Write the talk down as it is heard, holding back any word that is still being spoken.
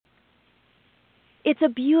It's a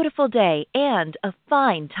beautiful day and a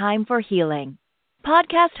fine time for healing.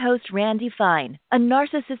 Podcast host Randy Fine, a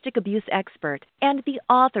narcissistic abuse expert and the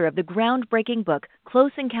author of the groundbreaking book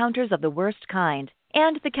Close Encounters of the Worst Kind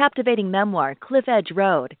and the captivating memoir Cliff Edge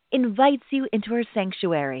Road, invites you into her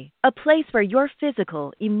sanctuary, a place where your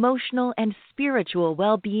physical, emotional, and spiritual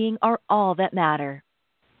well-being are all that matter.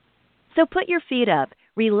 So put your feet up,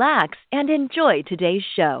 relax, and enjoy today's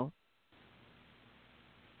show.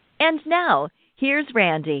 And now, here's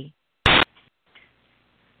Randy.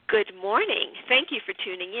 Good morning. Thank you for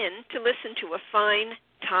tuning in to listen to A Fine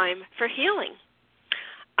Time for Healing.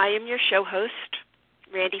 I am your show host,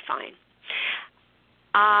 Randy Fine.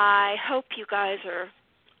 I hope you guys are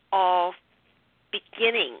all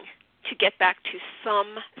beginning to get back to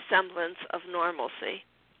some semblance of normalcy.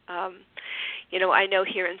 I know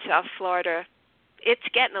here in South Florida, it's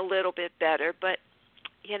getting a little bit better, but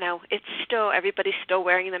it's still, everybody's still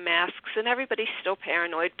wearing the masks and everybody's still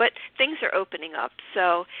paranoid, but things are opening up.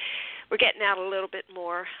 So we're getting out a little bit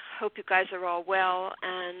more. Hope you guys are all well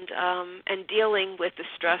and dealing with the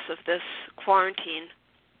stress of this quarantine.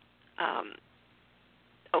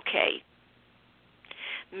 Okay,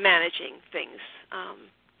 managing things.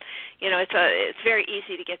 It's very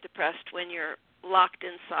easy to get depressed when you're locked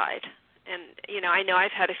inside. And, I know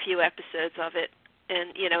I've had a few episodes of it.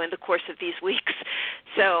 And, in the course of these weeks.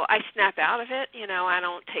 So I snap out of it. I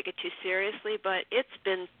don't take it too seriously, but it's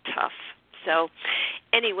been tough. So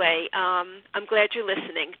anyway, I'm glad you're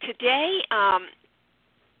listening. Today,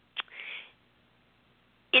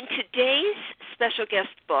 in today's special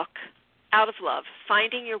guest book, Out of Love,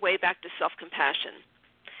 Finding Your Way Back to Self-Compassion,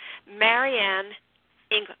 Marianne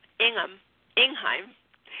Ingheim,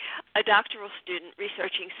 a doctoral student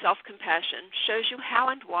researching self-compassion, shows you how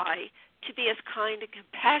and why to be as kind and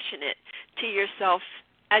compassionate to yourself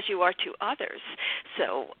as you are to others.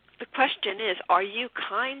 So the question is, are you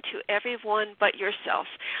kind to everyone but yourself?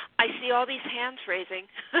 I see all these hands raising.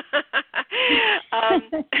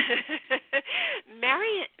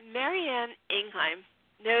 Marianne Ingheim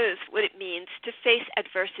knows what it means to face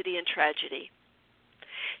adversity and tragedy.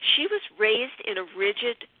 She was raised in a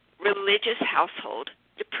rigid religious household.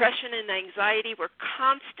 Depression and anxiety were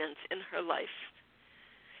constants in her life.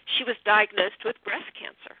 She was diagnosed with breast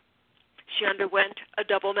cancer. She underwent a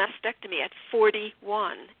double mastectomy at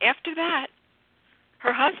 41. After that,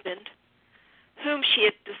 her husband, whom she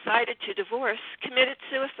had decided to divorce, committed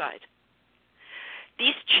suicide.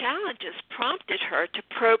 These challenges prompted her to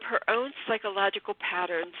probe her own psychological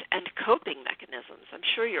patterns and coping mechanisms. I'm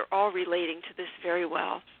sure you're all relating to this very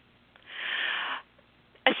well.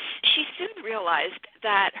 She soon realized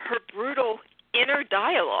that her brutal inner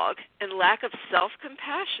dialogue and lack of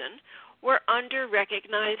self-compassion were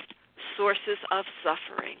under-recognized sources of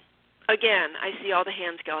suffering. Again, I see all the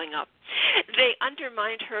hands going up. They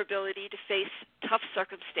undermined her ability to face tough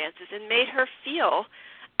circumstances and made her feel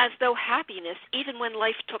as though happiness, even when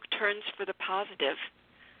life took turns for the positive,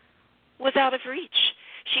 was out of reach.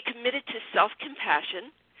 She committed to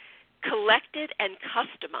self-compassion, collected and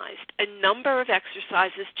customized a number of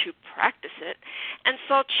exercises to practice it, and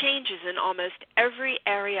saw changes in almost every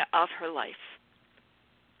area of her life.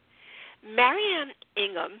 Marianne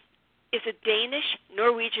Ingheim is a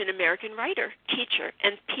Danish-Norwegian American writer, teacher,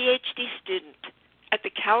 and PhD student at the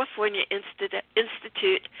California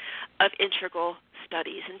Institute of Integral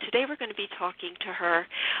Studies. And today we're going to be talking to her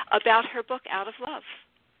about her book, Out of Love,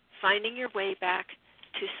 Finding Your Way Back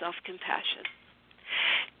to Self-Compassion.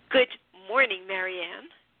 Good morning, Marianne.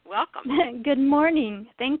 Welcome. Good morning.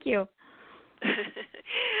 Thank you.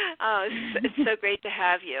 It's so great to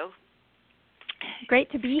have you.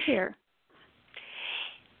 Great to be here.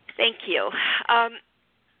 Thank you.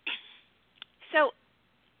 So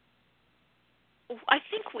I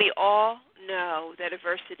think we all know that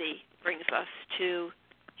adversity brings us to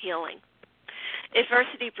healing.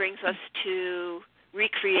 Adversity brings us to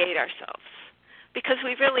recreate ourselves because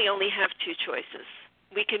we really only have two choices.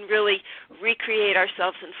 We can really recreate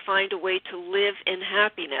ourselves and find a way to live in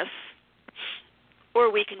happiness,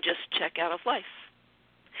 or we can just check out of life.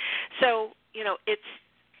 So,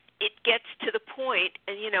 it gets to the point,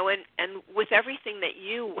 and with everything that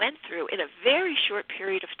you went through in a very short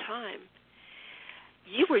period of time,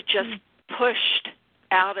 you were just pushed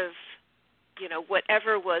out of,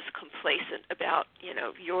 whatever was complacent about,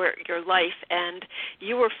 your life, and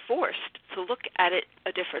you were forced to look at it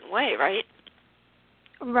a different way, right?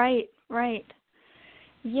 Right.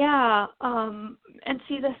 Yeah, and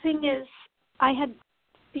see, the thing is,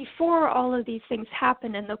 before all of these things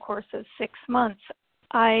happened in the course of 6 months,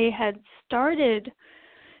 I had started,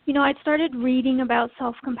 I'd started reading about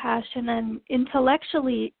self-compassion, and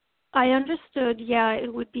intellectually I understood,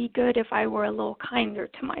 it would be good if I were a little kinder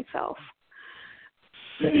to myself.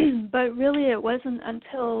 But really it wasn't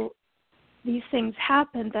until these things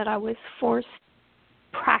happened that I was forced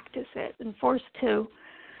to practice it and forced to,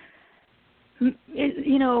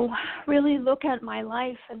 really look at my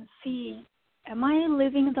life and see, am I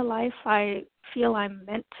living the life I feel I'm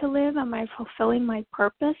meant to live? Am I fulfilling my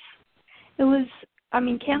purpose?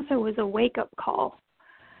 Cancer was a wake-up call.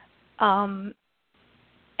 And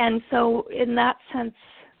so in that sense,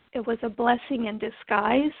 it was a blessing in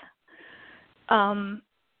disguise.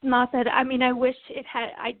 Not that, I wish it had,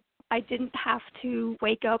 I didn't have to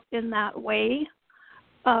wake up in that way.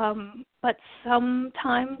 But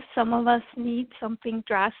sometimes some of us need something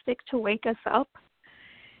drastic to wake us up.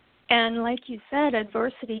 And like you said,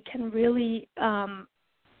 adversity can really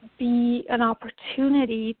be an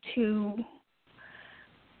opportunity to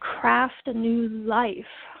craft a new life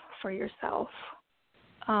for yourself.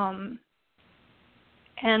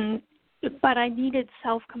 But I needed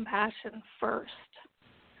self-compassion first.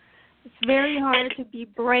 It's very hard to be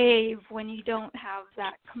brave when you don't have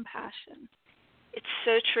that compassion. It's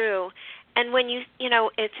so true. And when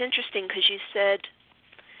it's interesting because you said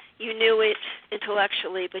you knew it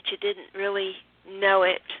intellectually, but you didn't really know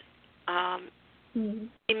it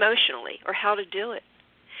emotionally or how to do it.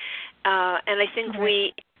 And I think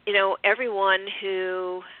everyone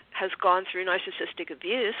who has gone through narcissistic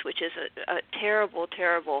abuse, which is a terrible,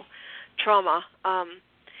 terrible trauma,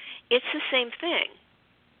 it's the same thing.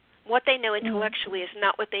 What they know intellectually is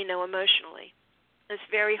not what they know emotionally. It's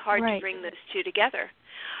very hard to bring those two together.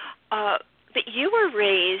 But you were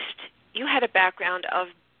raised, you had a background of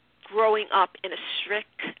growing up in a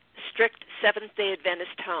strict Seventh-day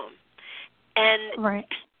Adventist home. And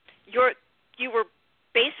you were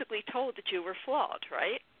basically told that you were flawed,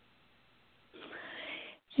 right?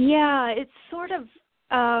 Yeah, it's sort of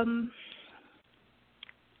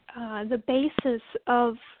the basis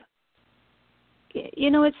of,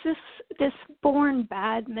 it's this born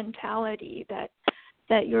bad mentality that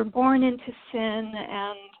you're born into sin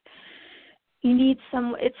and you need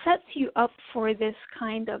it sets you up for this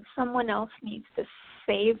kind of someone else needs to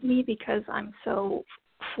save me because I'm so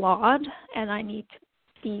flawed and I need to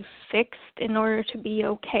be fixed in order to be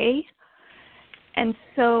okay. And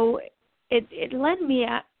so it led me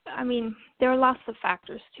there are lots of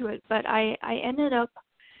factors to it, but I ended up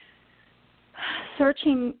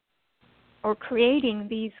searching or creating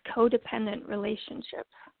these codependent relationships,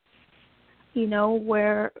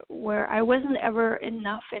 where I wasn't ever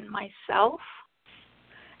enough in myself.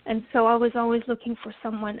 And so I was always looking for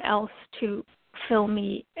someone else to fill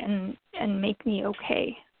me and make me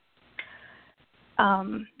okay.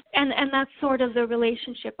 And that's sort of the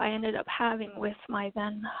relationship I ended up having with my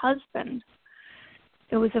then husband.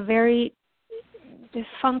 It was a very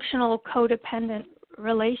dysfunctional, codependent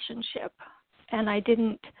relationship. And I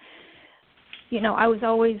didn't, I was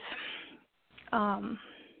always,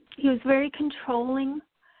 he was very controlling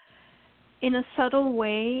in a subtle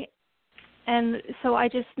way. And so I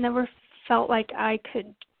just never felt like I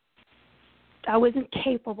wasn't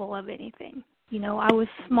capable of anything. I was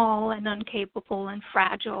small and incapable and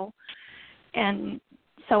fragile. And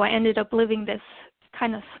so I ended up living this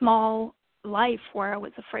kind of small life where I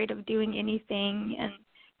was afraid of doing anything. And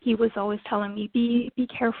he was always telling me, be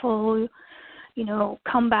careful,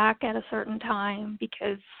 come back at a certain time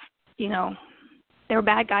because, there are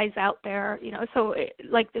bad guys out there, so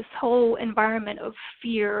like this whole environment of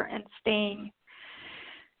fear and staying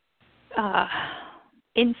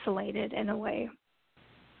insulated in a way.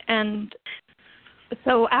 And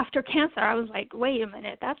so after cancer, I was like, wait a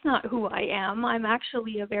minute, that's not who I am. I'm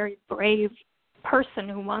actually a very brave person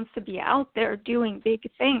who wants to be out there doing big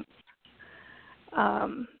things.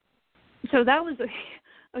 So that was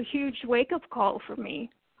a huge wake-up call for me.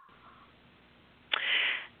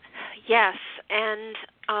 Yes, and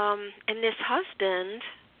this husband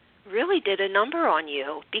really did a number on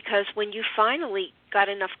you because when you finally got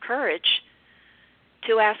enough courage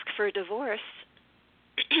to ask for a divorce,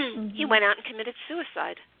 he went out and committed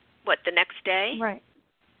suicide. What, the next day? Right.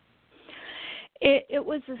 It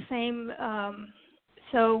was the same.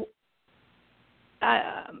 So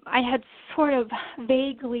I had sort of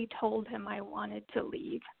vaguely told him I wanted to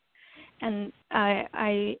leave. And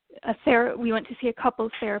we went to see a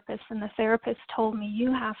couples therapist, and the therapist told me,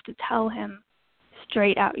 you have to tell him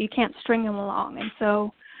straight out. You can't string him along. And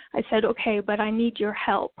so I said, okay, but I need your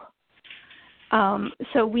help.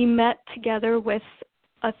 So we met together with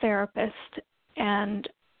a therapist, and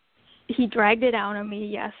he dragged it out on me.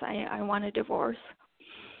 Yes, I want a divorce.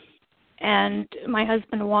 And my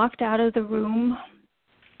husband walked out of the room,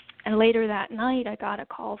 And later that night, I got a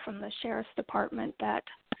call from the sheriff's department that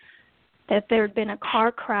there had been a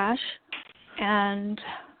car crash, and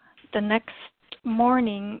the next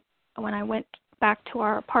morning when I went back to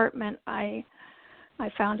our apartment, I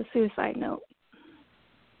found a suicide note.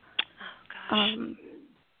 Oh, gosh.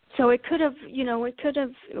 So it could have,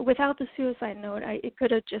 without the suicide note, it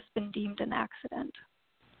could have just been deemed an accident.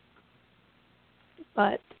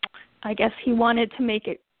 But I guess he wanted to make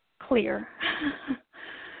it clear.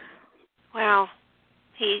 Wow.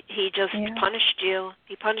 He just punished you.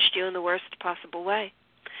 He punished you in the worst possible way.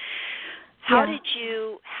 How did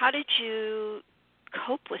you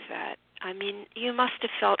cope with that? I mean, you must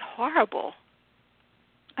have felt horrible.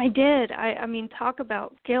 I did. I mean, talk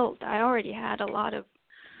about guilt. I already had a lot of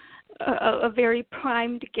a very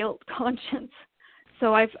primed guilt conscience.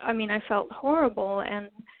 So I felt horrible, and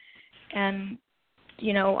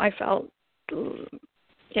I felt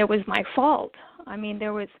it was my fault. I mean,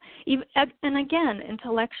 there was even, and again,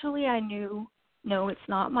 intellectually, I knew, no, it's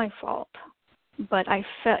not my fault. But I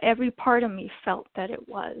felt, every part of me felt that it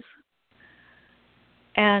was.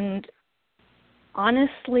 And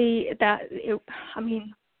honestly, it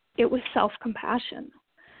was self-compassion.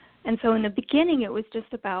 And so in the beginning, it was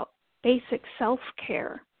just about basic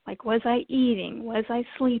self-care. Like, was I eating? Was I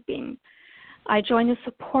sleeping? I joined a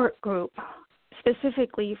support group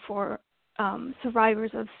specifically for survivors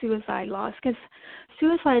of suicide loss, because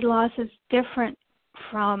suicide loss is different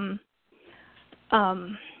from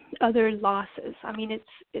other losses. I mean,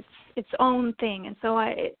 it's its own thing. And so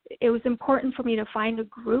it was important for me to find a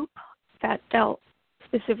group that dealt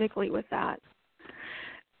specifically with that.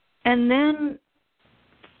 And then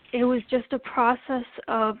it was just a process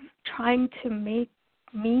of trying to make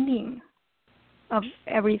meaning of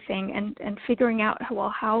everything and figuring out, well,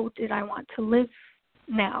 how did I want to live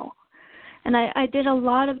now? And I did a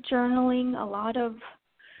lot of journaling, a lot of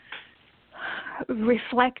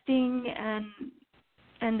reflecting,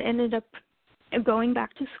 and ended up going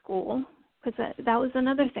back to school, because that was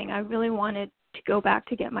another thing. I really wanted to go back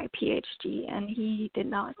to get my PhD, and he did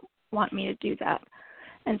not want me to do that.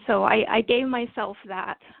 And so I gave myself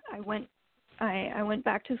that. I went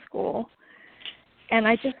back to school, and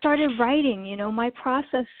I just started writing. My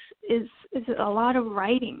process is a lot of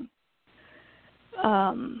writing.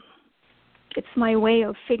 It's my way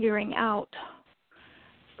of figuring out,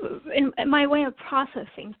 my way of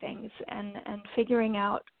processing things and figuring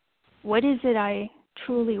out what is it I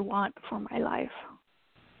truly want for my life.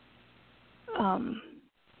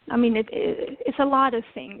 It's a lot of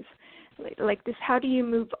things like this. How do you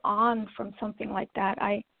move on from something like that?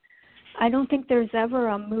 I don't think there's ever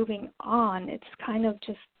a moving on. It's kind of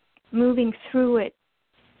just moving through it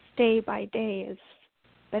day by day as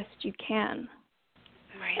best you can.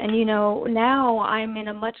 Right. And now I'm in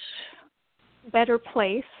a much better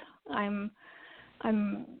place. I'm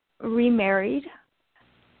remarried.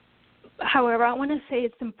 However, I want to say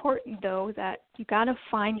it's important, though, that you got to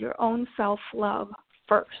find your own self-love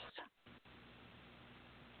first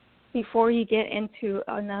before you get into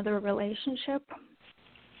another relationship.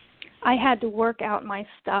 I had to work out my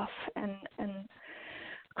stuff and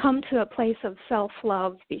come to a place of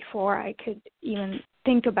self-love before I could even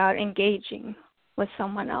think about engaging with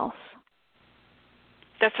someone else.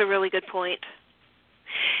 That's a really good point.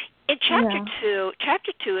 In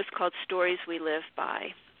chapter 2 is called Stories We Live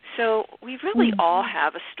By. So we really all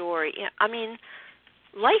have a story. I mean,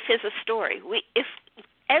 life is a story. If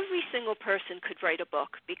every single person could write a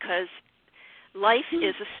book, because life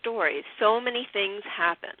is a story. So many things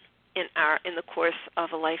happen in the course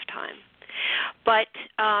of a lifetime. But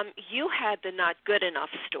you had the not good enough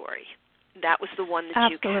story. That was the one that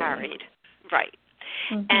Absolutely. You carried. Right.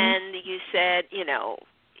 Mm-hmm. And you said,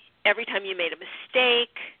 every time you made a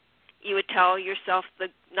mistake, you would tell yourself the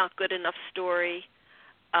not good enough story.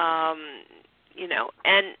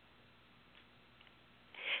 And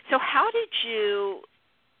so how did you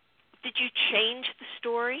change the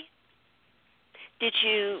story? Did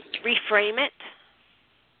you reframe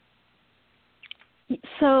it?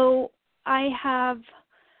 So I have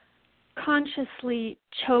consciously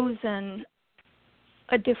chosen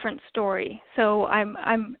a different story. So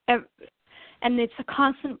and it's a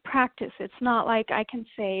constant practice. It's not like I can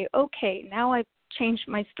say, okay, now I've changed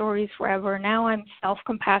my stories forever. Now I'm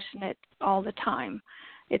self-compassionate all the time.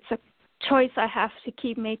 It's a choice I have to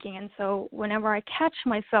keep making. And so whenever I catch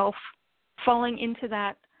myself falling into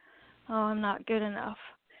that, oh, I'm not good enough,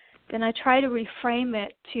 then I try to reframe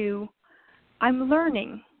it to, I'm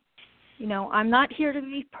learning. I'm not here to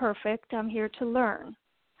be perfect. I'm here to learn.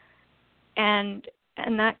 And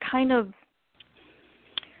that kind of,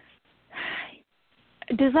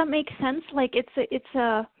 does that make sense? Like it's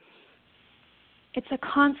a it's a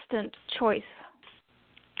constant choice.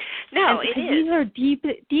 No, and it is. These are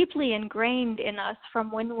deeply ingrained in us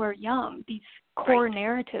from when we're young, these core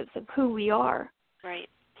narratives of who we are. Right.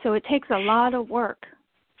 So it takes a lot of work.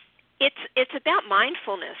 It's about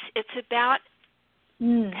mindfulness. It's about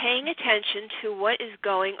paying attention to what is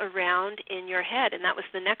going around in your head. And that was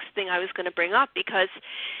the next thing I was going to bring up, because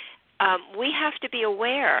we have to be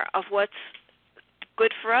aware of what's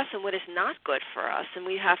good for us and what is not good for us. And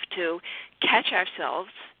we have to catch ourselves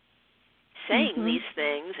saying these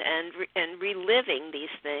things and reliving these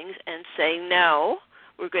things and saying, no,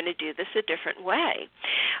 we're going to do this a different way.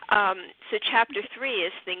 So chapter 3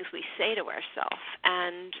 is things we say to ourselves.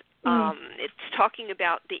 And it's talking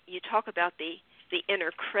about you talk about the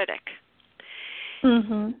inner critic.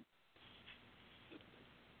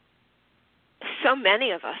 So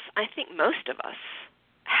many of us, I think most of us,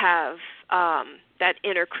 have that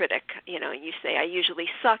inner critic. You know, you say, I usually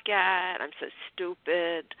suck at, I'm so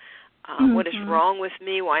stupid, what is wrong with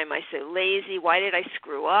me, why am I so lazy, why did I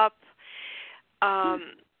screw up? And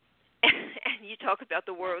you talk about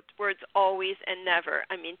the words always and never.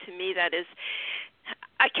 I mean, to me that is,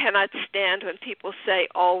 I cannot stand when people say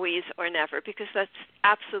always or never, because that's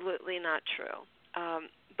absolutely not true.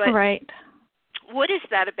 But what is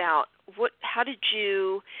that about? How did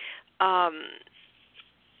you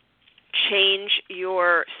change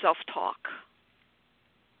your self-talk?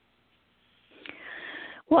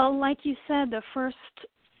 Well, like you said, the first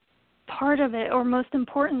part of it, or most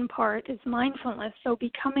important part, is mindfulness, so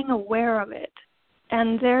becoming aware of it.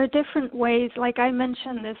 And there are different ways, like I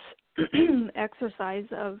mentioned this exercise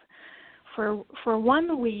of, for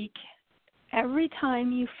 1 week, every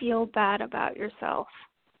time you feel bad about yourself,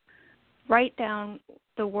 write down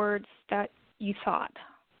the words that you thought,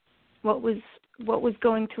 what was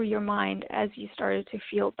going through your mind as you started to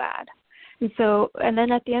feel bad. And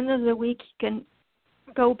then at the end of the week, you can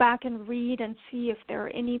go back and read and see if there are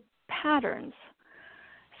any patterns.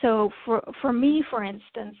 So for me, for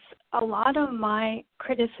instance, a lot of my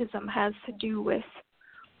criticism has to do with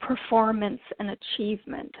performance and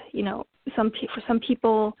achievement. You know, for some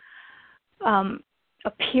people,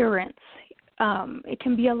 appearance. It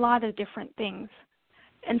can be a lot of different things.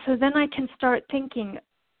 And so then I can start thinking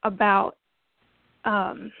about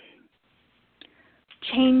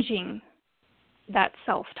changing that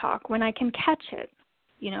self-talk when I can catch it,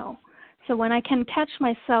 you know. So when I can catch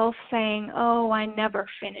myself saying, oh, I never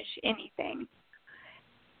finish anything,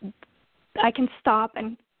 I can stop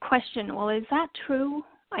and question, well, is that true?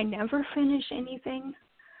 I never finish anything?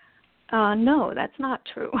 No, that's not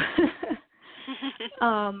true.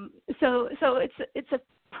 So it's a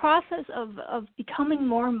process of becoming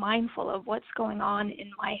more mindful of what's going on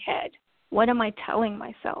in my head. What am I telling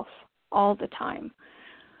myself all the time?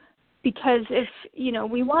 Because if, you know,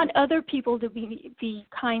 we want other people to be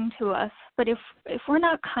kind to us, but if we're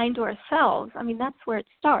not kind to ourselves, I mean, that's where it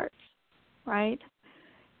starts, right?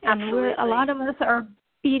 And a lot of us are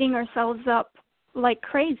beating ourselves up like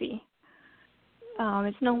crazy.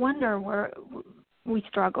 It's no wonder we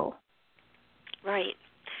struggle. Right.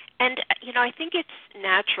 And, you know, I think it's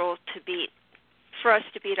natural for us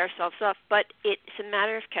to beat ourselves up, but it's a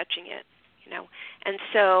matter of catching it, you know. And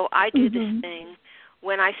so I do this thing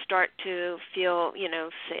when I start to feel, you know,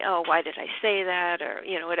 say, oh, why did I say that, or,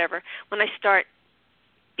 you know, whatever. When I start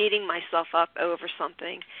beating myself up over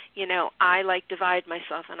something, you know, I divide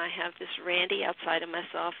myself, and I have this Randy outside of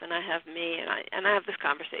myself, and I have me, and I have this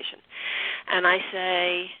conversation. And I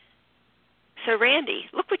say, so Randy,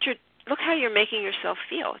 look how you're making yourself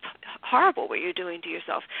feel. It's horrible what you're doing to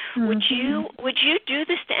yourself. Would you do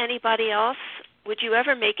this to anybody else? Would you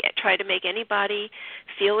ever try to make anybody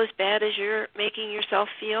feel as bad as you're making yourself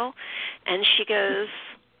feel? And she goes,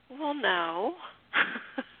 well, no.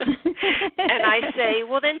 And I say,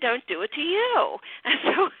 well, then don't do it to you. And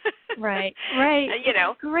so, right. You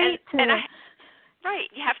know, great. Right.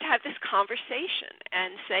 You have to have this conversation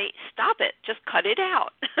and say, stop it. Just cut it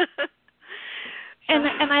out.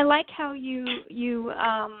 And I like how you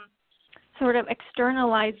sort of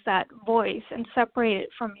externalize that voice and separate it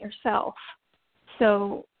from yourself.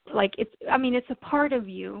 So, like, it's a part of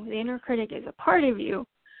you. The inner critic is a part of you,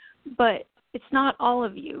 but it's not all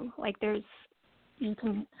of you. Like, you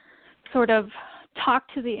can sort of talk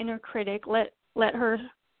to the inner critic, let her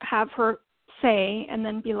have her say, and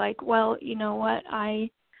then be like, well, you know what,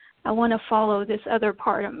 I want to follow this other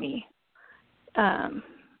part of me.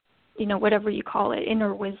 You know, whatever you call it,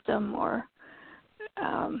 inner wisdom, or,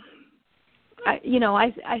 I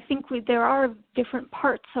think there are different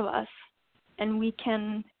parts of us, and we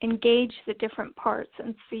can engage the different parts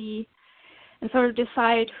and see, and sort of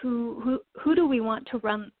decide who do we want to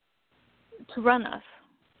run run us.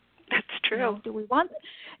 That's true. You know, do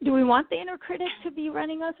we want the inner critic to be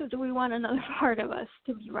running us, or do we want another part of us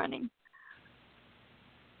to be running?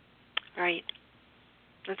 Right.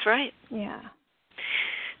 That's right. Yeah.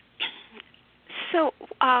 So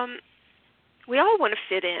we all want to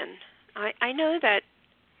fit in. I know that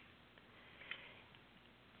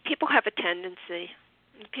people have a tendency,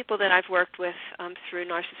 people that I've worked with through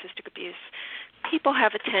narcissistic abuse, people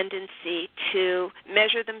have a tendency to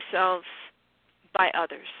measure themselves by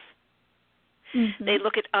others. Mm-hmm. They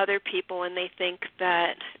look at other people and they think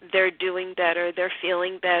that they're doing better, they're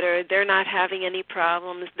feeling better, they're not having any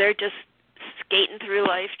problems, they're just skating through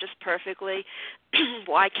life just perfectly.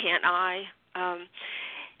 Why can't I?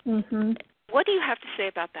 Mm-hmm. What do you have to say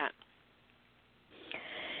about that?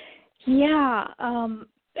 Yeah,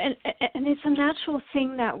 and it's a natural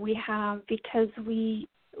thing that we have because we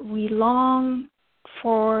long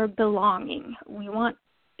for belonging.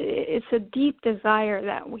 It's a deep desire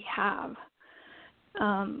that we have,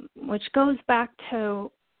 which goes back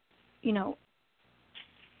to, you know,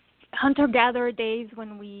 hunter-gatherer days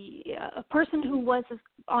when a person who was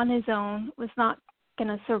on his own was not going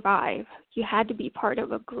to survive. You had to be part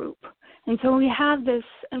of a group. And so we have this,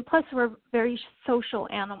 and plus we're very social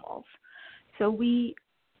animals. So we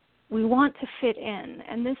want to fit in.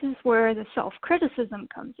 And this is where the self-criticism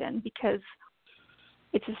comes in, because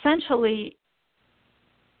it's essentially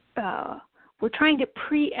we're trying to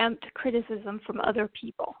preempt criticism from other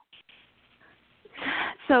people.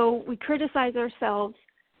 So we criticize ourselves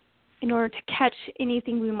in order to catch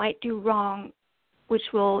anything we might do wrong, which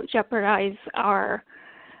will jeopardize our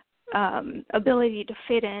ability to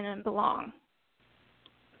fit in and belong.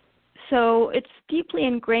 So it's deeply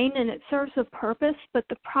ingrained and it serves a purpose, but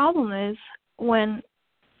the problem is when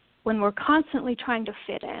we're constantly trying to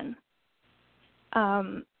fit in,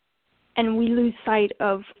 and we lose sight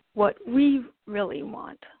of what we really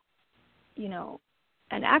want, you know,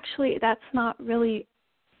 and actually that's not really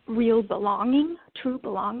real belonging, true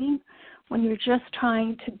belonging, when you're just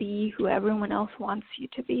trying to be who everyone else wants you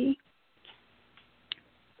to be.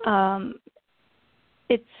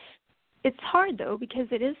 It's hard, though, because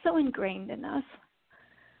it is so ingrained in us.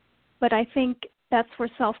 But I think that's where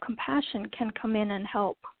self-compassion can come in and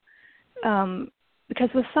help. Because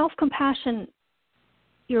with self-compassion,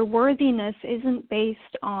 your worthiness isn't based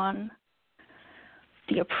on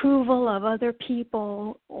the approval of other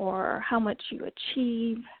people or how much you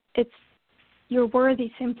achieve. You're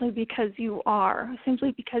worthy simply because you are,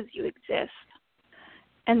 simply because you exist.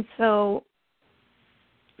 And so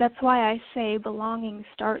that's why I say belonging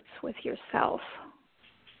starts with yourself.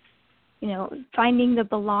 You know, finding the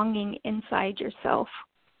belonging inside yourself.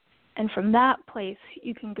 And from that place,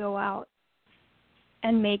 you can go out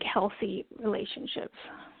and make healthy relationships.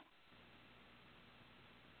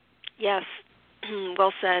 Yes,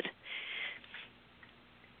 well said.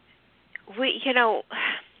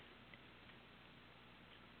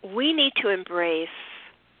 We need to embrace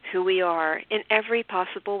who we are in every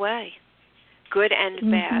possible way, good and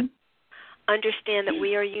bad. Understand that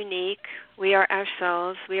we are unique, we are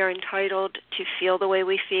ourselves, we are entitled to feel the way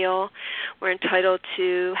we feel, we're entitled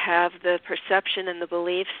to have the perception and the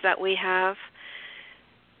beliefs that we have,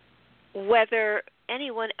 whether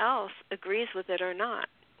anyone else agrees with it or not.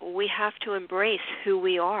 We have to embrace who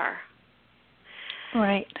we are.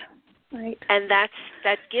 Right. And that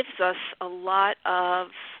gives us a lot of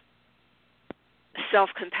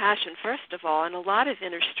self-compassion, first of all, and a lot of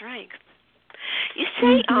inner strength. You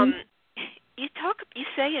say, you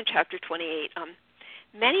say in chapter 28,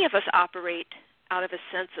 many of us operate out of a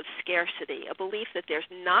sense of scarcity, a belief that there's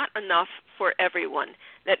not enough for everyone,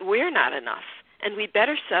 that we're not enough, and we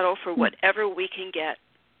better settle for whatever we can get.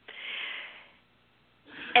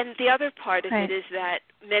 And the other part of it is that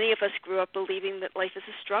many of us grew up believing that life is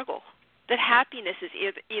a struggle, that happiness is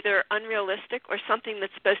either unrealistic or something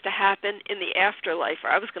that's supposed to happen in the afterlife, or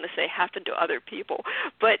I was going to say happen to other people,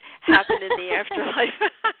 but happen in the afterlife.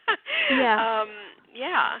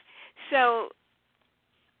 Yeah. So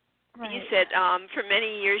you said for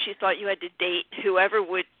many years you thought you had to date whoever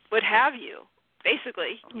would have you,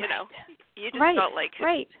 basically, you know. You just felt like,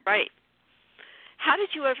 right. How did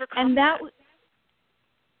you overcome that?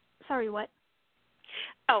 Sorry, what?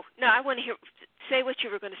 Oh, no, I want to say what you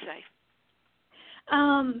were going to say.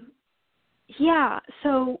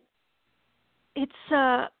 So it's,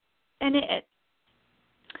 and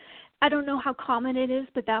I don't know how common it is,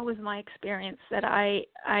 but that was my experience, that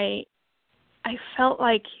I felt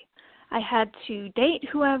like I had to date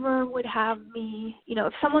whoever would have me. You know,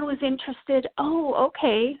 if someone was interested,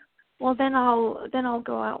 okay, well then I'll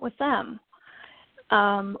go out with them.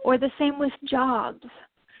 Or the same with jobs.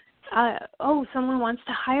 someone wants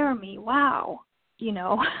to hire me. Wow,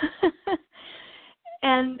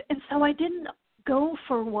 and so I didn't go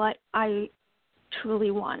for what I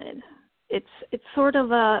truly wanted. It's sort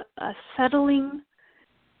of a settling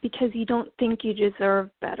because you don't think you deserve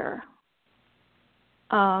better.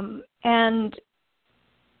 And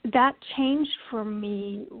that changed for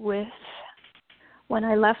me when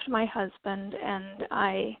I left my husband and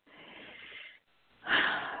I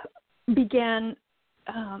began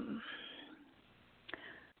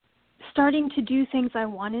starting to do things I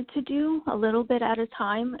wanted to do a little bit at a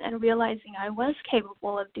time and realizing I was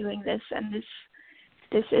capable of doing this, and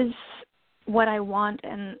this is what I want,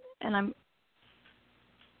 and I'm,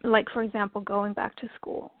 like, for example, going back to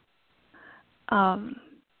school. And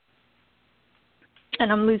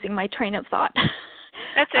I'm losing my train of thought.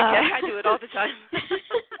 That's okay. I do it all the time.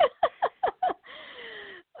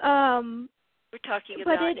 We're talking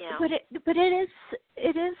about now. But it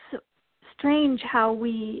is strange how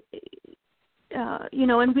we,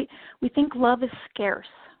 and we think love is scarce.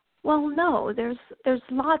 Well, no, there's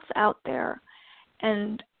lots out there,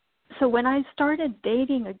 and so when I started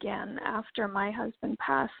dating again after my husband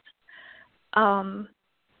passed,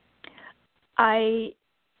 I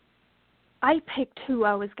picked who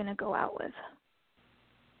I was going to go out with.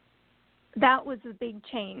 That was a big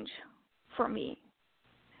change for me.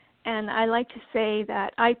 And I like to say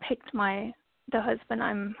that I picked the husband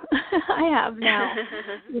I have now,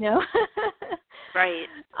 Right.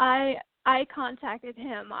 I contacted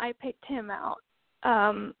him. I picked him out.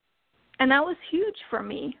 And that was huge for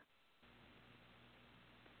me.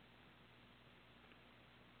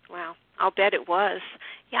 Wow. I'll bet it was.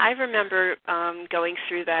 Yeah, I remember going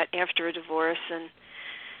through that after a divorce and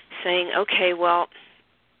saying, okay, well,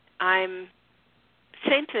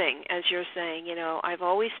 same thing as you're saying, I've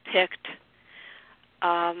always picked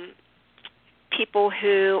people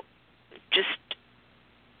who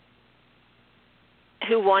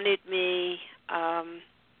wanted me, I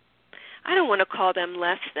don't want to call them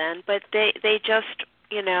less than, but they just,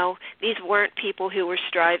 these weren't people who were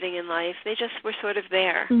striving in life. They just were sort of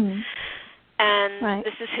there. Mm-hmm. And right.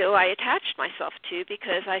 This is who I attached myself to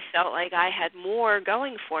because I felt like I had more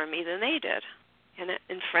going for me than they did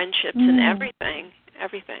in friendships and everything.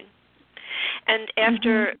 And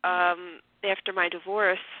after my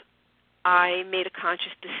divorce, I made a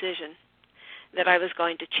conscious decision that I was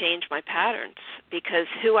going to change my patterns because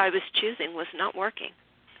who I was choosing was not working.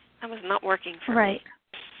 That was not working for me.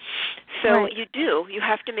 So you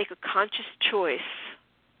have to make a conscious choice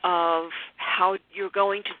of how you're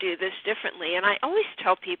going to do this differently. And I always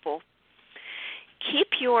tell people, keep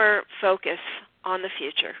your focus on the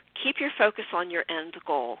future. Keep your focus on your end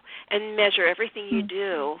goal and measure everything you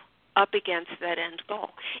do up against that end goal.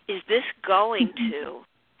 Is this going to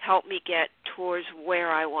help me get towards where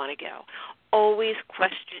I want to go? Always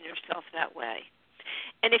question yourself that way.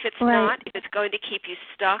 And if it's not, if it's going to keep you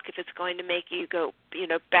stuck, if it's going to make you go,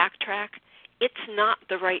 backtrack, it's not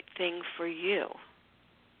the right thing for you.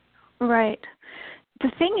 Right.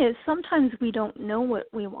 The thing is, sometimes we don't know what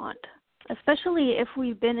we want, especially if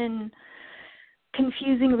we've been in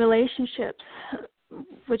confusing relationships,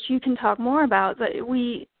 which you can talk more about, but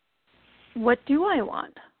what do I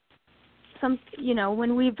want?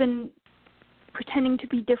 When we've been pretending to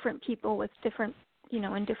be different people with different,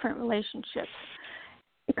 in different relationships,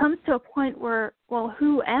 it comes to a point where, well,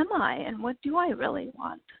 who am I and what do I really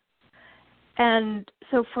want? And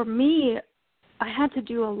so for me, I had to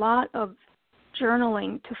do a lot of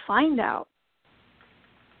journaling to find out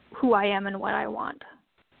who I am and what I want.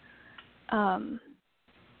 And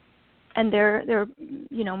there are,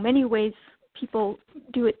 many ways people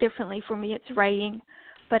do it differently. For me, it's writing.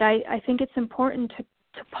 But I think it's important to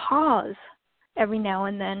pause every now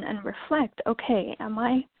and then and reflect, okay, am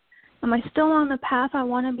I still on the path I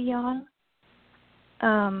want to be on?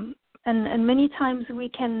 And many times we're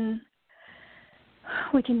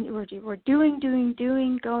doing,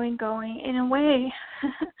 going. In a way,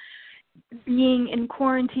 being in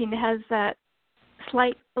quarantine has that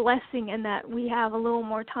slight blessing in that we have a little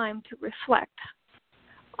more time to reflect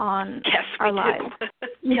on our lives.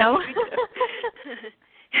 Yes,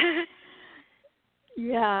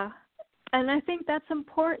 Yeah. And I think that's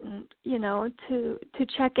important, to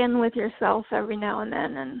check in with yourself every now and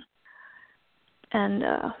then and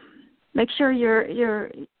make sure you're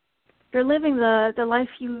living the life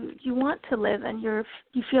you want to live, and you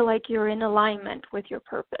feel like you're in alignment with your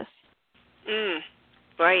purpose.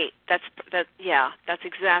 Right. That's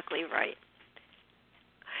exactly right.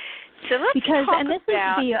 So let's talk and this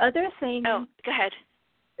about, is the other thing. Oh, go ahead.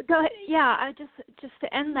 Go ahead. Yeah, I just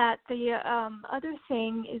to end that, the other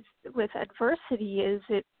thing is with adversity is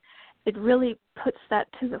it really puts that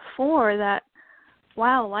to the fore that,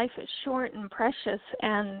 wow, life is short and precious,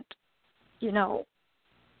 and, you know,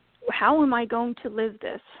 how am I going to live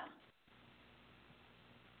this?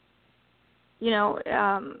 You know,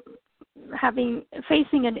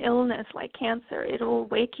 facing an illness like cancer, it'll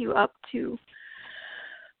wake you up to,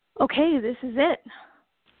 okay, this is it.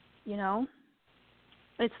 You know,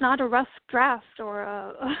 it's not a rough draft or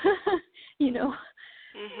a, you know,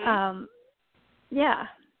 yeah.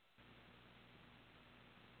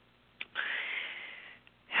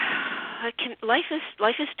 Life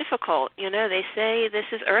is difficult. You know, they say this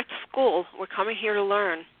is Earth's school. We're coming here to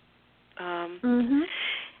learn.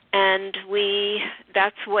 And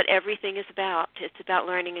that's what everything is about. It's about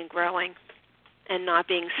learning and growing and not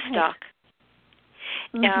being stuck.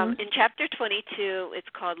 In chapter 22, it's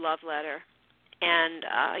called Love Letter. And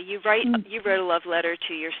you wrote a love letter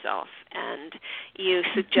to yourself, and you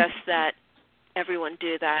suggest that everyone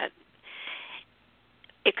do that.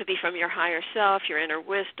 It could be from your higher self, your inner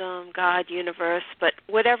wisdom, God, universe, but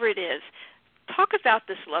whatever it is, talk about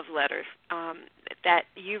this love letter that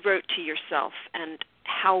you wrote to yourself and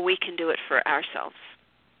how we can do it for ourselves.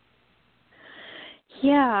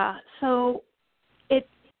 Yeah, so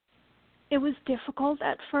it was difficult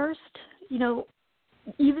at first, you know,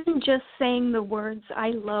 even just saying the words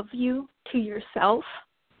 "I love you" to yourself.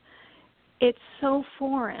 It's so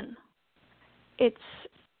foreign. It's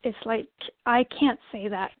like, I can't say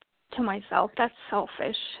that to myself. That's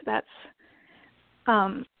selfish. That's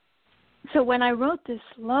so when I wrote this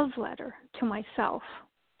love letter to myself,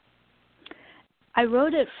 I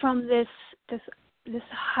wrote it from this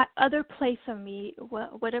other place of me,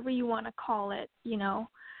 whatever you want to call it, you know.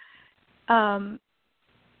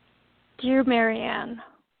 Dear Marianne,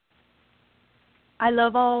 I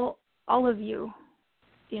love all of you,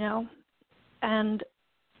 you know, and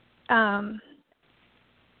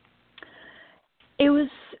it was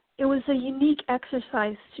a unique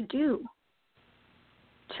exercise to do,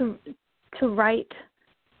 to write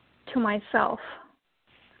to myself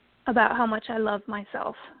about how much I love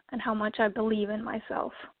myself and how much I believe in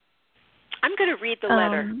myself. I'm going to read the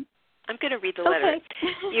letter. Letter.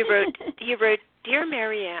 You wrote, Dear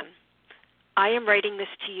Marianne, I am writing this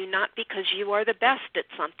to you not because you are the best at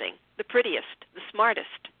something, the prettiest, the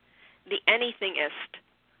smartest, the anythingist,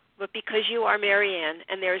 but because you are Marianne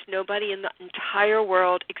and there is nobody in the entire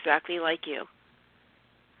world exactly like you.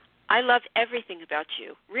 I love everything about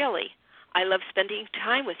you, really. I love spending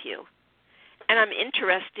time with you. And I'm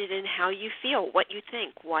interested in how you feel, what you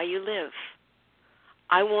think, why you live.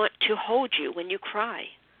 I want to hold you when you cry,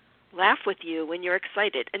 laugh with you when you're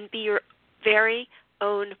excited, and be your very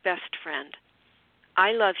own best friend.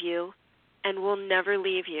 I love you and will never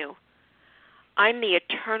leave you. I'm the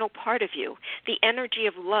eternal part of you, the energy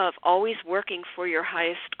of love always working for your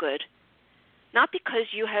highest good, not because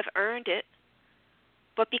you have earned it,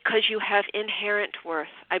 but because you have inherent worth.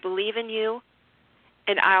 I believe in you,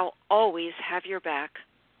 and I'll always have your back.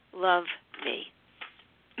 Love me.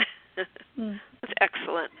 That's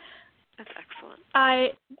excellent. That's excellent.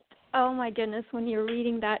 Oh my goodness, when you're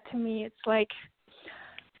reading that to me, it's like,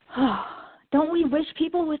 oh, don't we wish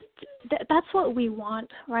people would, that's what we want,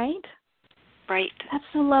 right? Right. That's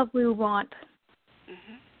the love we want.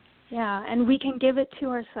 Mm-hmm. Yeah, and we can give it to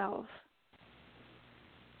ourselves.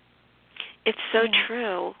 It's so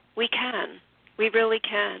true. We can. We really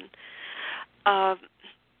can. And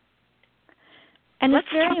it's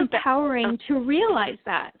very empowering to realize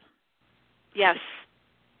that. Yes,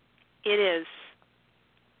 it is.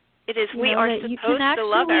 It is. You we know, are that supposed to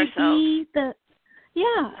love ourselves.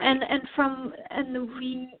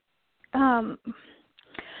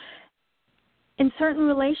 In certain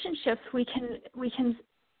relationships, we can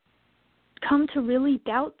come to really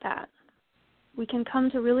doubt that. We can come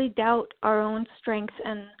to really doubt our own strength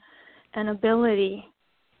and ability.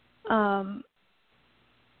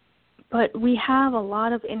 But we have a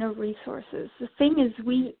lot of inner resources. The thing is,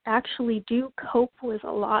 we actually do cope with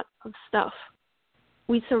a lot of stuff.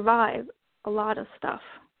 We survive a lot of stuff.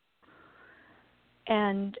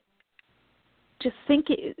 And just think,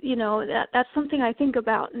 you know, that's something I think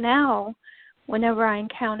about now whenever I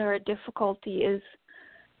encounter a difficulty is,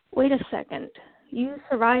 wait a second, you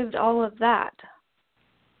survived all of that.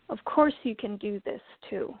 Of course you can do this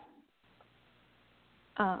too.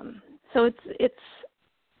 So it's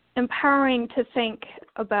empowering to think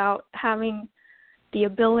about having the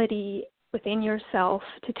ability within yourself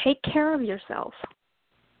to take care of yourself.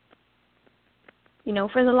 You know,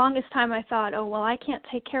 for the longest time I thought, oh, well, I can't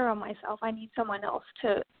take care of myself. I need someone else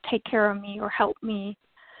to take care of me or help me.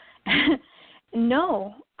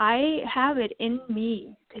 No, I have it in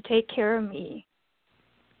me to take care of me.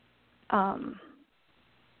 And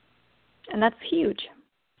that's huge.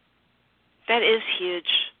 That is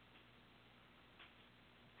huge.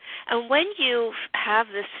 And when you have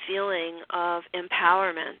this feeling of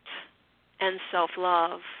empowerment and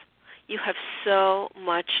self-love, you have so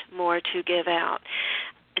much more to give out.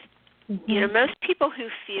 Mm-hmm. You know, most people who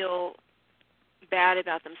feel bad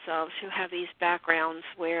about themselves, who have these backgrounds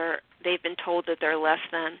where they've been told that they're less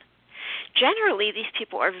than, generally these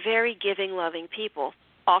people are very giving, loving people,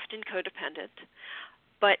 often codependent,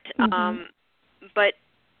 but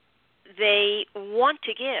they want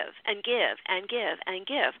to give and give and give and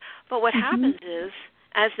give. But what happens is,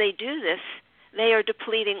 as they do this, they are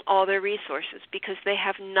depleting all their resources because they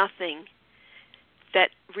have nothing that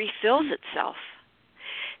refills itself.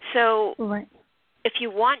 So if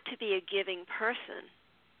you want to be a giving person,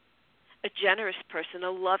 a generous person,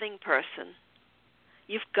 a loving person,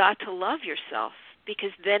 you've got to love yourself,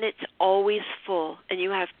 because then it's always full and you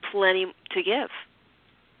have plenty to give.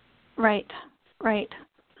 Right.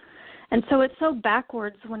 And so it's so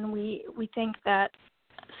backwards when we think that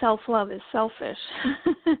self-love is selfish,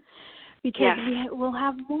 because we'll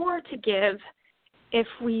have more to give if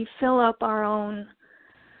we fill up our own,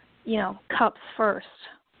 cups first.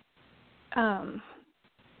 And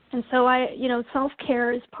so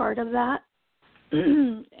self-care is part of that,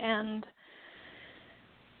 and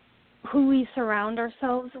who we surround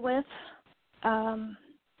ourselves with.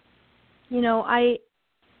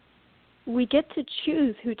 We get to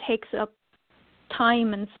choose who takes up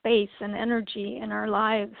time and space and energy in our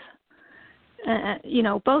lives,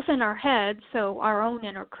 both in our heads, so our own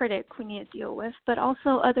inner critic we need to deal with, but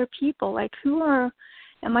also other people. Like,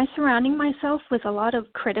 am I surrounding myself with a lot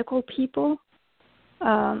of critical people,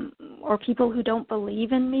 or people who don't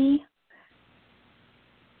believe in me?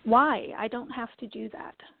 Why? I don't have to do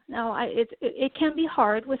that. Now, it can be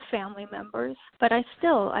hard with family members, but I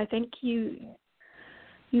think you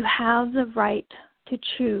have the right to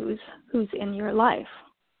choose who's in your life.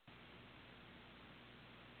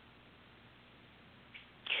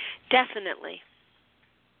 Definitely,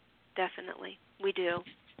 we do.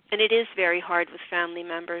 And it is very hard with family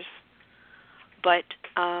members. But,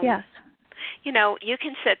 yes. You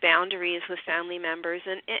can set boundaries with family members,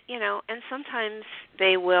 and sometimes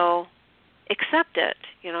they will accept it.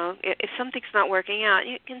 If something's not working out,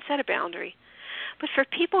 you can set a boundary. But for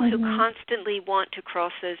people who constantly want to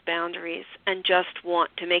cross those boundaries and just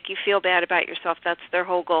want to make you feel bad about yourself, that's their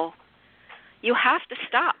whole goal, you have to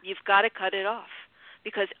stop. You've got to cut it off,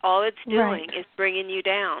 because all it's doing is bringing you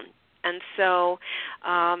down. And so,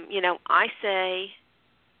 I say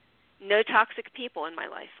no toxic people in my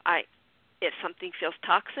life. If something feels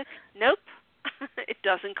toxic, nope, it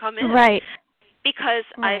doesn't come in. Right. Because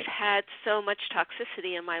I've had so much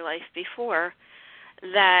toxicity in my life before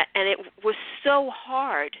and it was so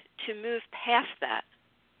hard to move past that,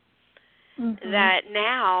 that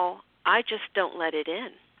now I just don't let it in.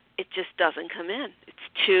 It just doesn't come in.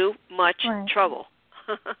 It's too much trouble.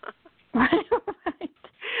 Right.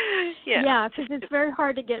 Yeah, because it's very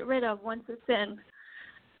hard to get rid of once it's in.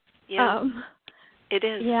 Yeah, it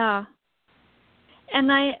is. Yeah.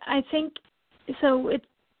 And I think, so it's,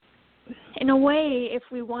 in a way, if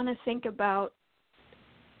we want to think about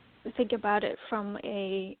it from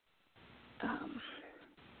a,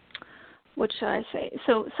 what should I say?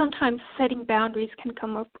 So sometimes setting boundaries can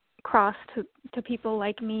come across to people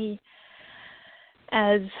like me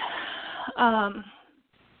as, I'm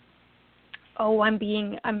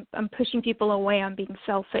pushing people away, I'm being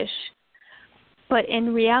selfish. But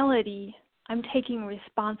in reality, I'm taking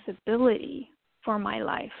responsibility for my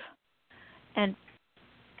life.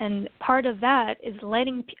 And part of that is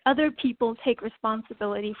letting other people take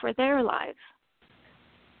responsibility for their lives.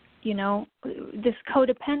 This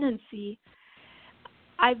codependency,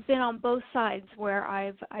 I've been on both sides, where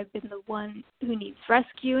I've been the one who needs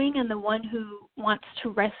rescuing and the one who wants to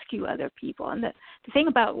rescue other people. And the thing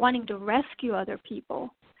about wanting to rescue other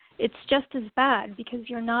people, it's just as bad, because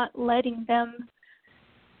you're not letting them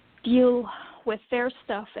deal with their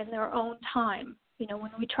stuff in their own time.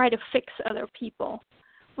 When we try to fix other people,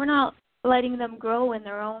 we're not letting them grow in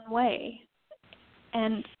their own way.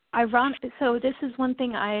 And so this is one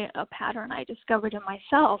thing, a pattern I discovered in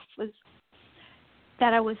myself, was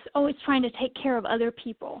that I was always trying to take care of other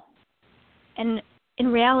people. And in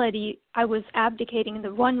reality, I was abdicating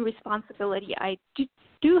the one responsibility I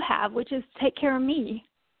do have, which is to take care of me.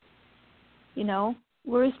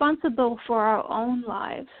 We're responsible for our own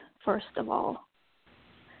lives, first of all.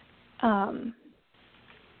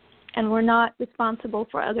 And we're not responsible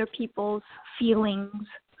for other people's feelings.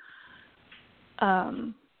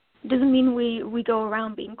 Doesn't mean we go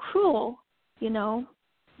around being cruel,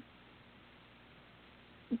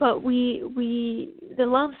 but the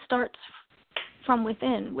love starts from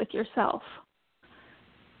within with yourself.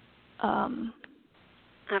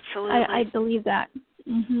 Absolutely. I believe that.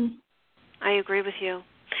 Mhm. I agree with you.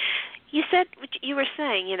 You were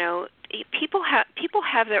saying, people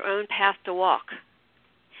have their own path to walk.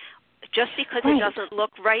 Just because Right. it doesn't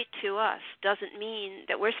look right to us doesn't mean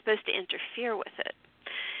that we're supposed to interfere with it.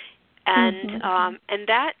 And and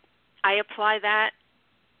that I apply that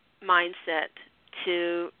mindset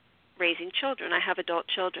to raising children. I have adult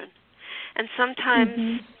children, and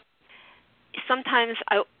sometimes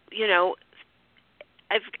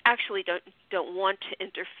I've actually don't want to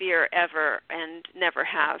interfere ever and never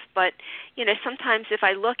have. But sometimes if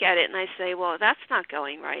I look at it and I say, well, that's not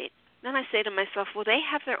going right, then I say to myself, well, they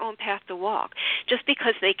have their own path to walk. Just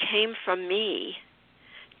because they came from me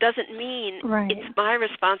doesn't mean it's my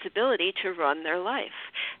responsibility to run their life.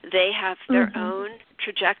 They have their own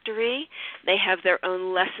trajectory. They have their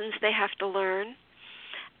own lessons they have to learn.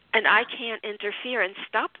 And I can't interfere and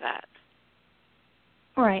stop that.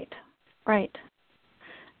 Right.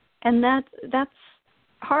 And that's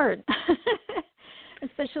hard,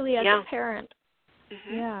 especially as a parent.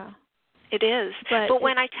 Mm-hmm. Yeah. It is. But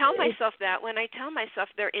when I tell myself they're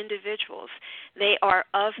individuals, they are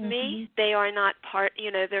of me, they are not part,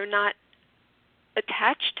 they're not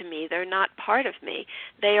attached to me, they're not part of me.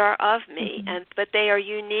 They are of me, but they are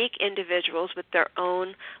unique individuals with their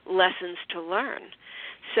own lessons to learn.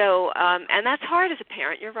 So, and that's hard as a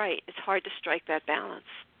parent, you're right. It's hard to strike that balance.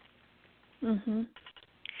 Mhm.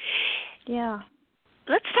 Yeah.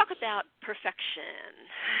 Let's talk about perfection.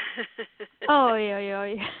 Oh,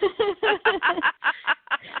 yeah.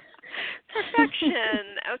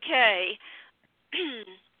 Perfection. Okay.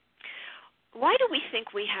 Why do we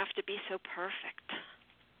think we have to be so perfect?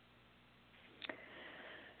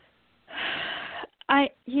 I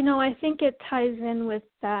think it ties in with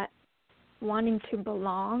that wanting to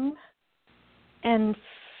belong and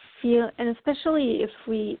feel, and especially if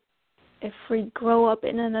we grow up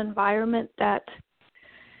in an environment that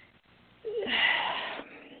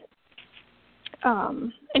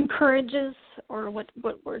encourages, or what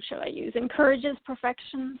word should I use? Encourages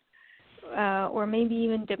perfection, or maybe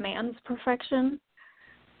even demands perfection.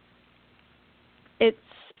 It's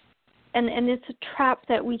a trap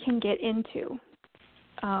that we can get into.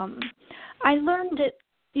 I learned it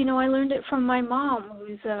from my mom,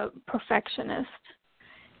 who's a perfectionist,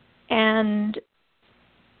 and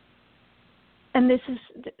this is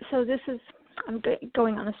I'm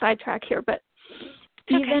going on a sidetrack here, but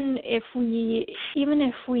even if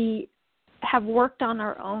we have worked on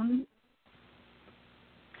our own,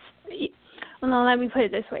 well, let me put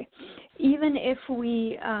it this way: even if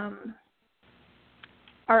we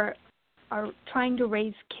are trying to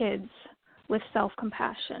raise kids with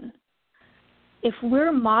self-compassion, if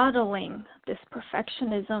we're modeling this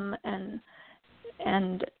perfectionism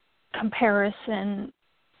and comparison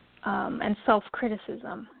and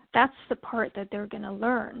self-criticism, that's the part that they're going to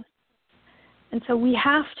learn. And so we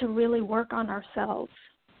have to really work on ourselves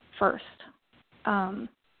first. And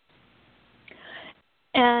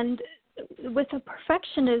with the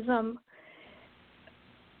perfectionism,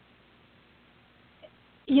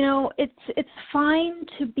 it's fine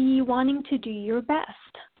to be wanting to do your best.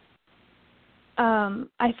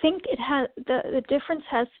 I think it has the difference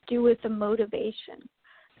has to do with the motivation.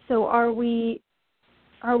 So are we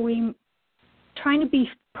trying to be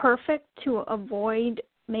perfect to avoid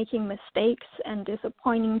making mistakes and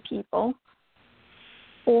disappointing people,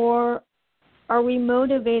 or are we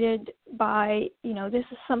motivated by, this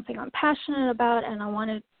is something I'm passionate about and I want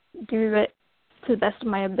to do it to the best of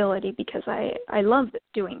my ability because I love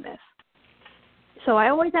doing this. So I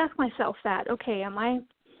always ask myself that, okay, am I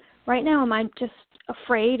just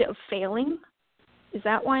afraid of failing? Is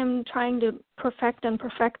that why I'm trying to perfect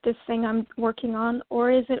this thing I'm working on? Or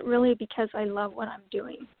is it really because I love what I'm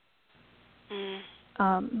doing?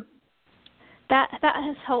 That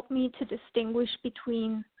has helped me to distinguish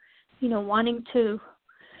between, wanting to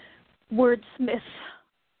wordsmith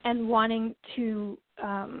and wanting to,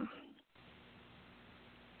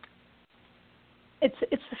 it's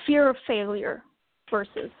the fear of failure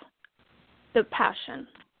versus the passion.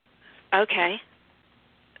 Okay.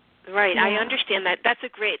 Right, Yeah. I understand that. That's a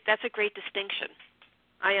great distinction.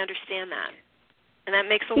 I understand that, and that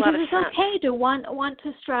makes a lot of sense. Because it's okay to want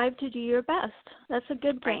to strive to do your best. That's a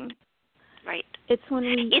good thing. Right. It's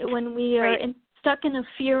when we are stuck in a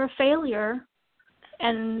fear of failure,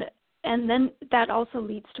 and then that also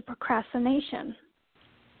leads to procrastination,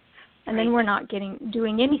 and then we're not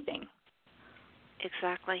doing anything.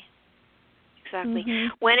 Exactly.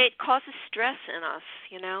 When it causes stress in us,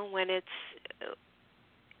 when it's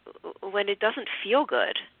when it doesn't feel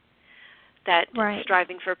good, that right.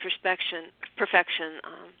 striving for perfection.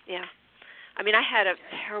 Yeah. I mean, I had a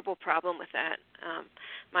terrible problem with that.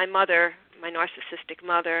 My mother, my narcissistic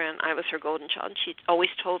mother, and I was her golden child, and she always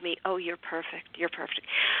told me, "Oh, you're perfect. You're perfect."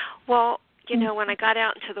 Well, you know, when I got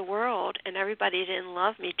out into the world and everybody didn't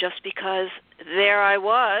love me just because there I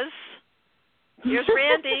was, here's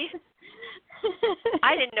Randy,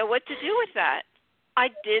 I didn't know what to do with that. I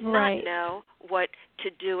did not know what to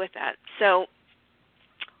do with that. So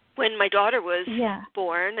when my daughter was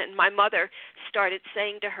born and my mother started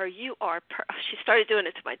saying to her, "You are she started doing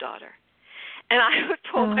it to my daughter. And I would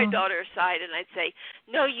pull my daughter aside and I'd say,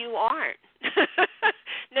 "No, you aren't.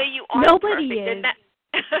 No, you aren't Nobody perfect."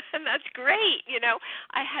 is. And that's great, you know.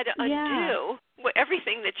 I had to undo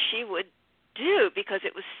everything that she would do because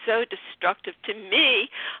it was so destructive to me.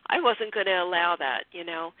 I wasn't going to allow that, you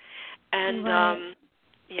know. And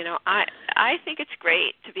you know, I think it's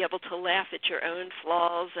great to be able to laugh at your own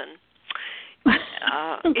flaws and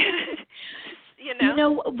you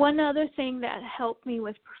know, one other thing that helped me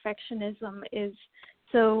with perfectionism is,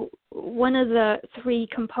 so one of the three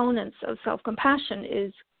components of self-compassion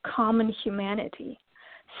is common humanity.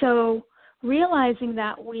 So realizing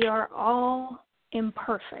that we are all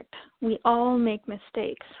imperfect, we all make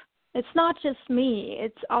mistakes. It's not just me,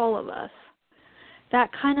 it's all of us. That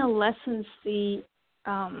kind of lessens the,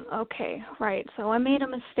 okay, right, so I made a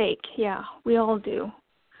mistake. Yeah, we all do.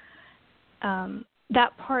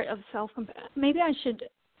 That part of self-compassion. Maybe I should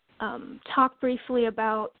talk briefly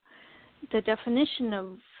about the definition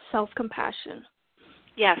of self-compassion.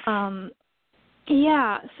 Yes.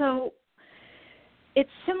 Yeah, so it's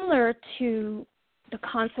similar to the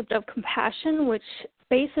concept of compassion, which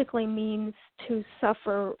basically means to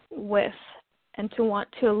suffer with and to want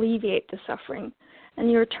to alleviate the suffering. And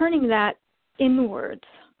you're turning that inwards.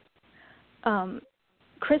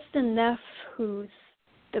 Kristen Neff, who's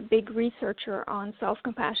the big researcher on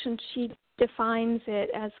self-compassion, she defines it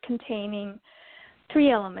as containing three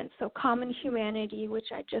elements. So common humanity,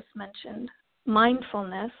 which I just mentioned,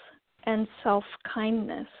 mindfulness, and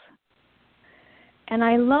self-kindness. And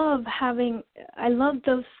I love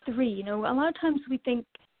those three. You know, a lot of times we think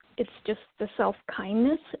it's just the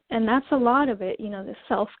self-kindness, and that's a lot of it, you know, the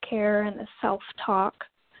self-care and the self-talk.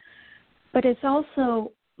 But it's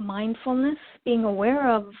also mindfulness, being aware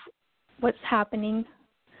of what's happening,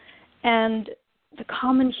 and the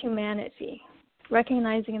common humanity,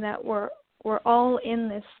 recognizing that we're all in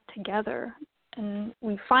this together, and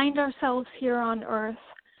we find ourselves here on earth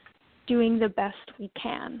doing the best we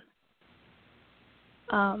can.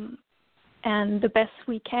 And the best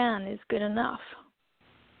we can is good enough.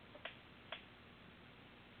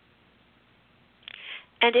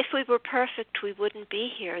 And if we were perfect, we wouldn't be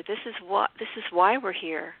here. This is why we're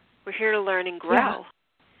here. We're here to learn and grow.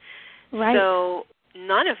 Yeah. Right. So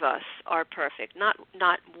none of us are perfect. Not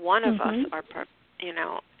one of us are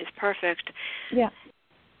is perfect. Yeah.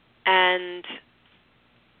 And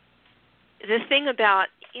the thing about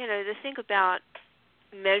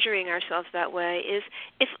measuring ourselves that way is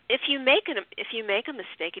if you make a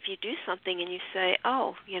mistake, if you do something and you say,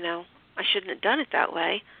 "Oh, you know, I shouldn't have done it that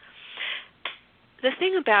way." The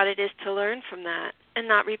thing about it is to learn from that and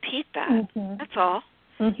not repeat that. Mm-hmm. That's all.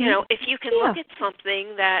 Mm-hmm. You know, if you can look at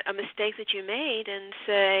something, a mistake that you made, and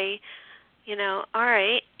say, you know, all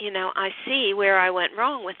right, you know, I see where I went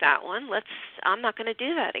wrong with that one. I'm not going to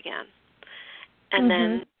do that again. And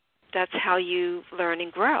then that's how you learn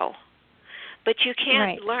and grow. But you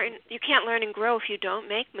can't learn. You can't learn and grow if you don't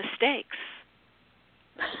make mistakes.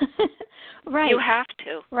 Right. You have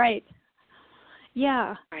to. Right.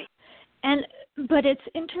 Yeah. Right. But it's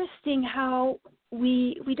interesting how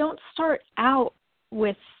we don't start out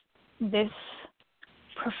with this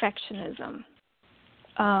perfectionism.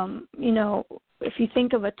 You know, if you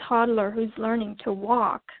think of a toddler who's learning to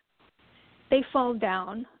walk, they fall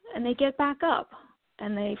down and they get back up,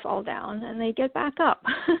 and they fall down and they get back up.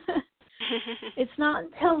 It's not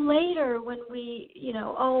until later when we, you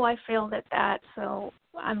know, oh, I failed at that, so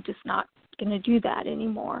I'm just not going to do that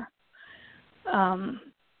anymore.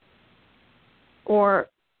 Or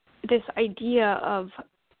this idea of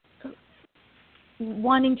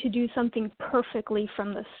wanting to do something perfectly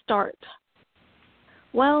from the start.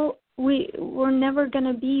 Well, we're never going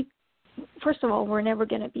to be, first of all, we're never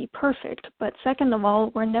going to be perfect, but second of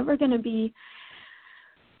all, we're never going to be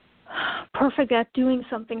perfect at doing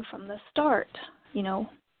something from the start, you know.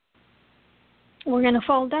 We're going to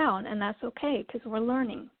fall down, and that's okay because we're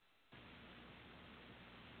learning.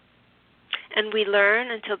 And we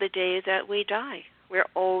learn until the day that we die. We're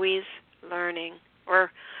always learning,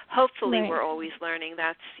 or hopefully Right. we're always learning.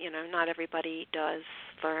 That's, not everybody does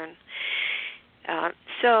learn.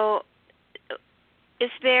 So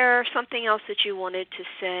is there something else that you wanted to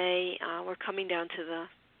say? We're coming down to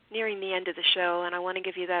nearing the end of the show, and I want to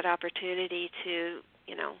give you that opportunity to,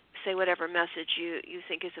 say whatever message you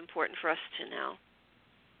think is important for us to know.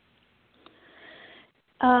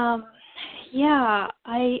 Yeah,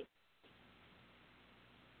 I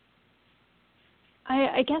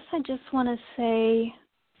guess I just want to say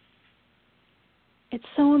it's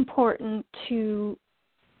so important to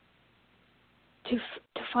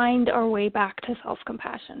find our way back to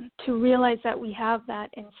self-compassion, to realize that we have that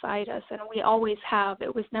inside us, and we always have.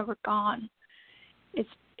 It was never gone.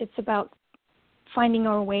 It's about finding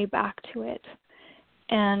our way back to it.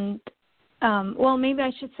 And, maybe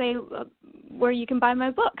I should say where you can buy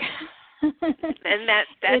my book. And that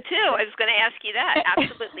too. I was going to ask you that.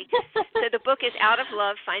 Absolutely. So the book is Out of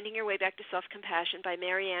Love, Finding Your Way Back to Self-Compassion by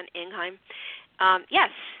Marianne Ingheim.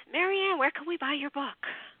 Yes, Marianne, where can we buy your book?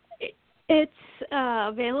 It's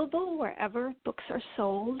available wherever books are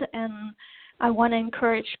sold, and I want to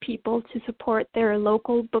encourage people to support their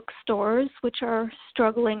local bookstores, which are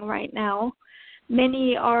struggling right now.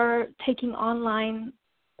 Many are taking online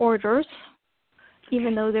orders,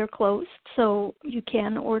 even though they're closed, so you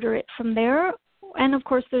can order it from there. And, of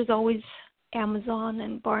course, there's always Amazon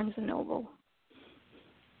and Barnes & Noble.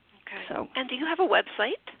 Okay. So. And do you have a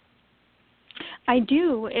website? I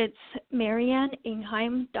do. It's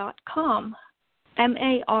marianneingheim.com.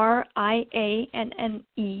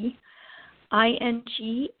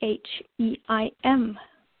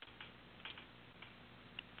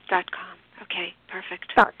 MarianneIngheim.com. Okay,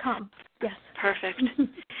 perfect. .com, yes. Perfect.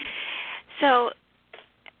 So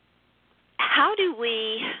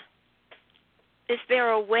is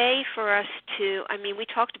there a way for us to, we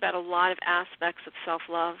talked about a lot of aspects of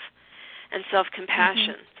self-love and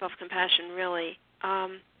self-compassion, self-compassion really.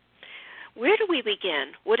 Where do we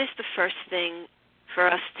begin? What is the first thing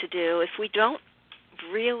for us to do if we don't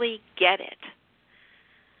really get it,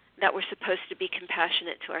 that we're supposed to be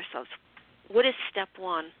compassionate to ourselves? What is step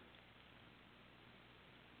one?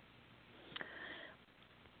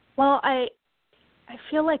 Well, I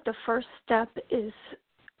feel like the first step is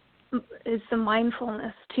the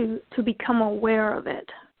mindfulness to become aware of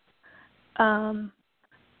it, to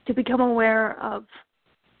become aware of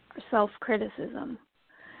self-criticism.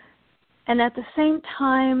 And at the same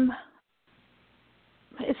time,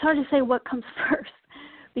 it's hard to say what comes first,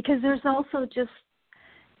 because there's also just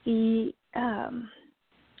the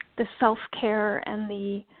self-care and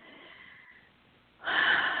the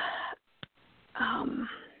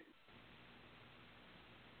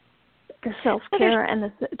self-care and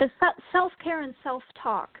the self-care and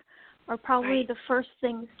self-talk are probably the first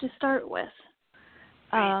things to start with,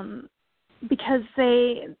 because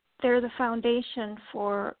they're the foundation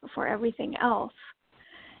for everything else.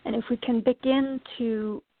 And if we can begin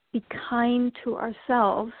to be kind to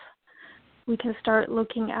ourselves, we can start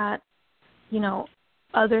looking at,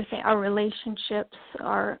 other things, our relationships,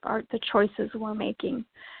 our the choices we're making,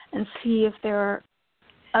 and see if there are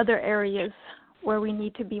other areas where we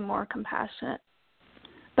need to be more compassionate.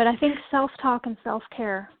 But I think self-talk and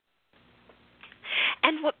self-care.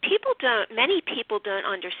 And what many people don't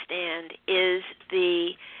understand is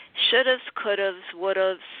the should-haves, could-haves,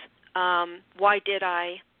 would-haves, why did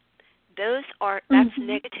I? That's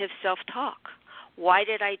negative self-talk. Why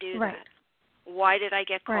did I do that? Why did I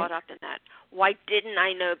get caught up in that? Why didn't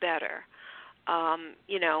I know better?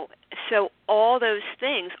 So all those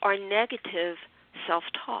things are negative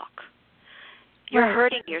self-talk. You're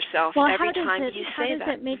hurting yourself every time you say that. How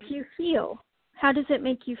does it make you feel? How does it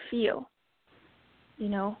make you feel?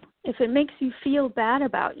 If it makes you feel bad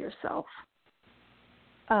about yourself.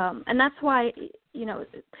 And that's why,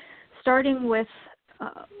 starting with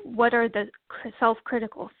what are the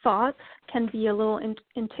self-critical thoughts can be a little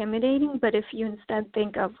intimidating, but if you instead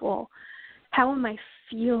think of, well, how am I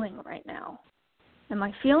feeling right now? Am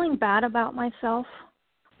I feeling bad about myself?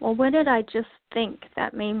 Well, what did I just think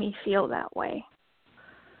that made me feel that way?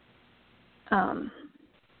 Can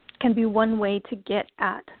be one way to get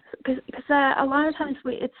at, because a lot of times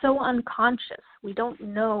it's so unconscious. We don't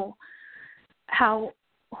know how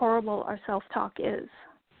horrible our self-talk is.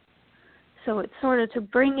 So it's sort of to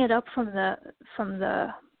bring it up from the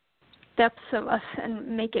depths of us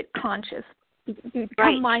and make it conscious.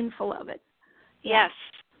 Become mindful of it. Yes.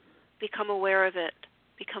 Become aware of it.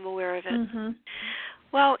 Mm-hmm.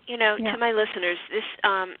 Well, to my listeners, this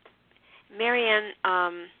Marianne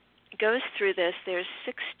goes through this. There's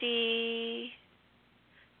 67.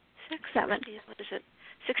 What is it?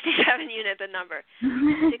 67, you know the number.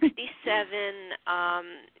 67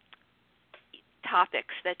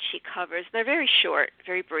 topics that she covers. They're very short,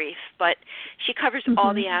 very brief, but she covers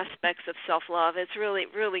all the aspects of self-love. It's really,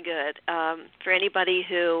 really good. For anybody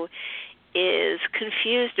who is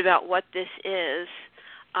confused about what this is,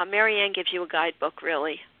 Marianne gives you a guidebook,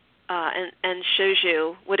 really, and shows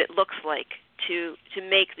you what it looks like to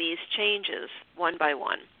make these changes one by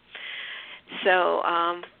one. So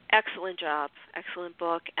excellent job, excellent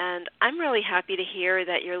book, and I'm really happy to hear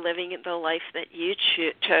that you're living the life that you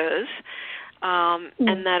chose,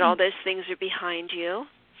 and that all those things are behind you.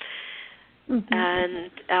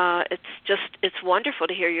 And it's wonderful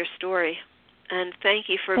to hear your story, and thank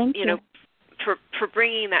you for for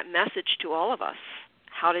bringing that message to all of us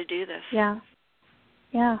how to do this. Yeah.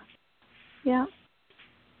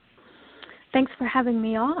 Thanks for having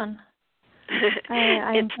me on.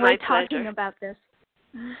 I enjoy talking about this.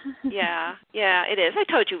 Yeah, it is. I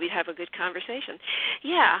told you we'd have a good conversation.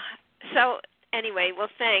 Yeah. So anyway, well,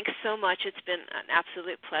 thanks so much. It's been an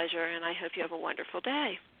absolute pleasure, and I hope you have a wonderful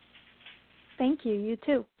day. Thank you. You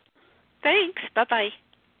too. Thanks. Bye-bye.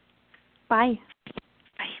 Bye.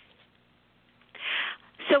 Bye.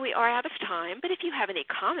 So we are out of time, but if you have any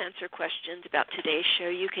comments or questions about today's show,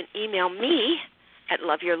 you can email me at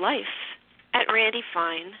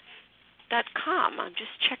loveyourlife@randyfine.com. I'm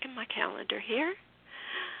just checking my calendar here.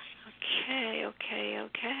 Okay.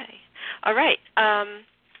 All right.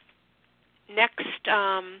 Next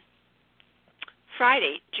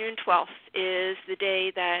Friday, June 12th, is the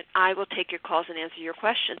day that I will take your calls and answer your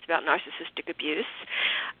questions about narcissistic abuse.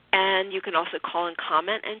 And you can also call and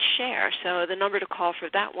comment and share. So the number to call for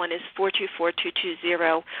that one is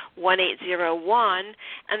 424-220-1801.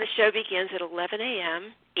 And the show begins at 11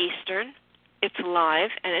 a.m. Eastern. It's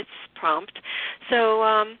live and it's prompt.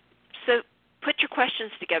 So put your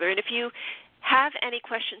questions together. And if you have any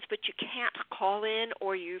questions but you can't call in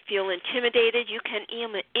or you feel intimidated, you can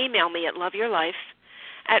email me at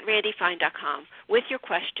loveyourlife@randyfine.com with your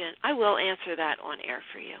question. I will answer that on air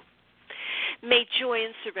for you. May joy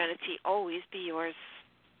and serenity always be yours.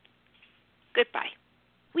 Goodbye.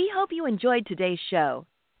 We hope you enjoyed today's show.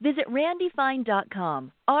 Visit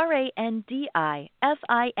randyfine.com,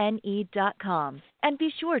 RANDIFINE.com, and be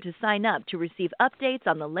sure to sign up to receive updates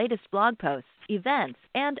on the latest blog posts, events,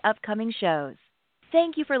 and upcoming shows.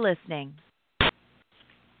 Thank you for listening.